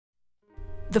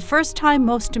The first time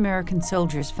most American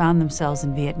soldiers found themselves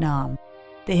in Vietnam,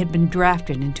 they had been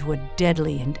drafted into a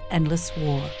deadly and endless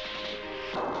war.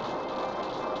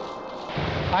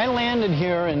 I landed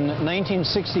here in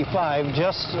 1965,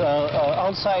 just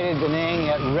outside of Da Nang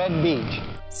at Red Beach.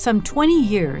 Some 20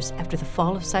 years after the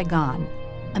fall of Saigon,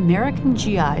 American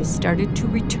GIs started to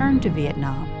return to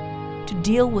Vietnam to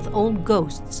deal with old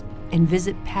ghosts and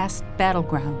visit past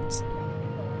battlegrounds.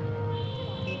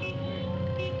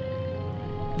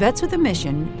 Vets with a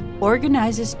Mission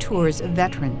organizes tours of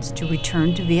veterans to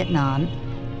return to Vietnam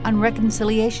on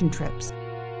reconciliation trips,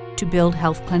 to build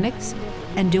health clinics,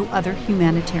 and do other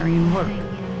humanitarian work.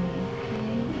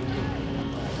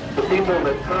 The people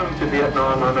that come to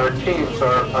Vietnam on our teams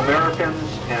are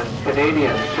Americans and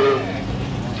Canadians who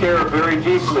care very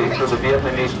deeply for the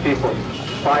Vietnamese people.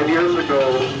 5 years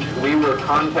ago, we were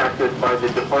contacted by the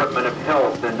Department of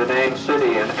Health in Da Nang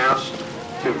City and asked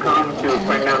to come to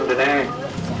Quang Nam Da Nang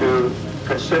to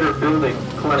consider building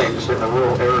clinics in the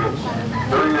rural areas.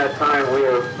 During that time, we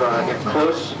have, in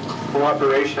close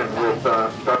cooperation with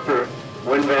Dr.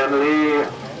 Nguyen Van Ly,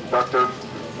 Dr.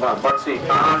 Buxy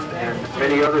Khan, and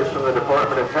many others from the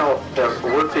Department of Health, have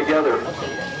worked together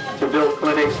to build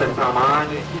clinics in Taman,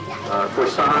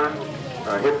 Qusan,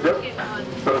 Hip Dip,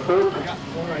 Phung Phuc,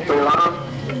 Tô Lam,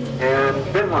 and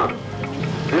Vinh Lam.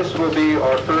 This will be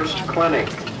our first clinic,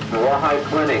 the Wahai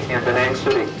Clinic in Da Nang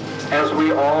City. As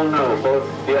we all know, both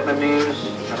Vietnamese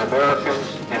and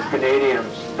Americans and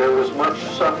Canadians, there was much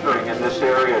suffering in this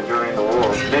area during the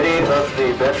war. Many of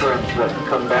the veterans that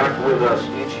come back with us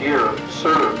each year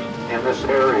served in this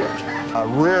area. A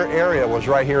rear area was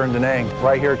right here in Da Nang,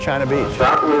 right here at China Beach.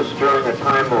 That was during a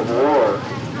time of war,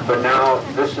 but now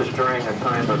this is during a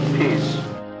time of peace.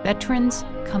 Veterans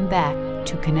come back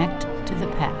to connect to the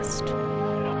past.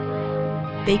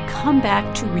 They come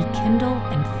back to rekindle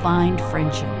and find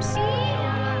friendships.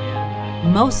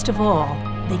 Most of all,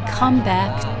 they come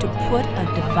back to put a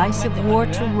divisive war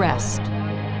to rest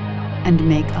and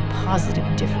make a positive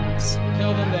difference.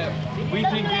 Tell them that we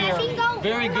think they are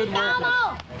very good workers.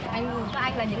 And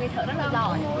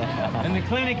the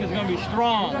clinic is going to be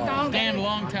strong, stand a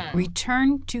long time.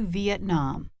 Return to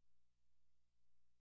Vietnam.